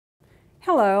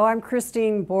Hello, I'm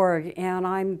Christine Borg, and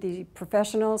I'm the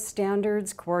Professional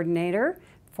Standards Coordinator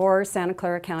for Santa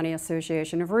Clara County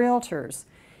Association of Realtors.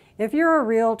 If you're a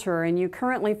realtor and you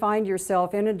currently find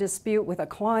yourself in a dispute with a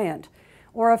client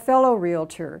or a fellow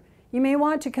realtor, you may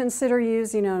want to consider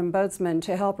using an ombudsman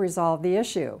to help resolve the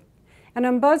issue. An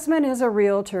ombudsman is a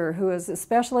realtor who is a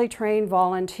specially trained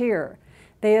volunteer.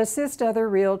 They assist other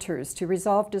realtors to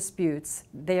resolve disputes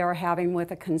they are having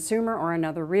with a consumer or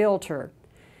another realtor.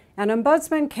 An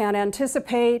ombudsman can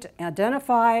anticipate,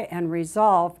 identify, and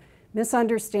resolve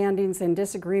misunderstandings and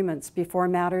disagreements before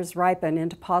matters ripen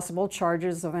into possible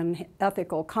charges of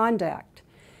unethical conduct.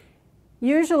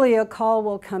 Usually a call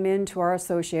will come into our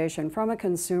association from a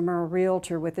consumer or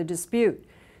realtor with a dispute.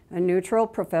 A neutral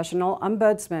professional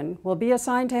ombudsman will be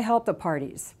assigned to help the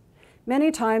parties.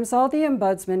 Many times all the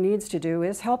ombudsman needs to do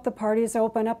is help the parties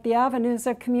open up the avenues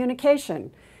of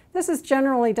communication. This is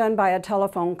generally done by a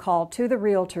telephone call to the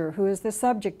realtor who is the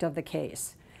subject of the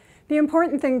case. The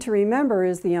important thing to remember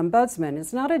is the ombudsman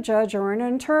is not a judge or an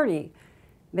attorney.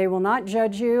 They will not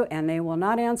judge you and they will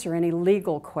not answer any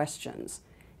legal questions.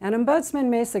 An ombudsman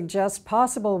may suggest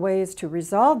possible ways to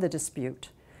resolve the dispute.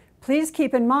 Please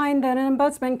keep in mind that an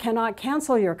ombudsman cannot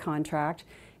cancel your contract,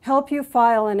 help you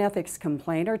file an ethics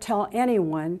complaint, or tell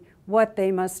anyone what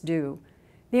they must do.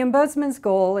 The ombudsman's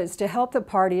goal is to help the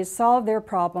parties solve their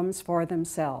problems for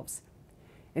themselves.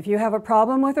 If you have a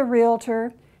problem with a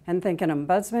realtor and think an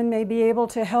ombudsman may be able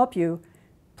to help you,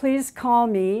 please call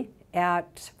me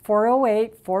at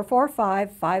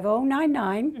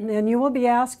 408-445-5099 and you will be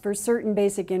asked for certain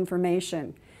basic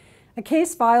information. A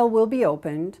case file will be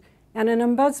opened and an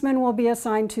ombudsman will be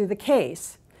assigned to the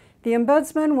case. The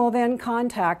ombudsman will then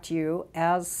contact you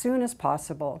as soon as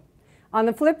possible. On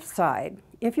the flip side,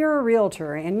 if you're a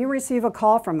realtor and you receive a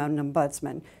call from an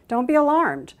ombudsman, don't be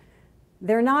alarmed.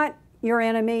 They're not your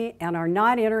enemy and are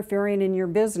not interfering in your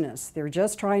business. They're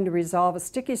just trying to resolve a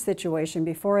sticky situation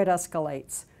before it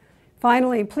escalates.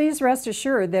 Finally, please rest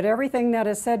assured that everything that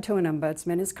is said to an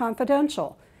ombudsman is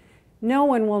confidential. No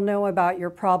one will know about your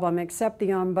problem except the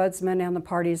ombudsman and the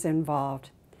parties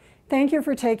involved. Thank you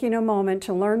for taking a moment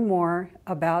to learn more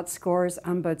about SCCAOR's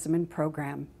Ombudsman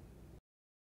program.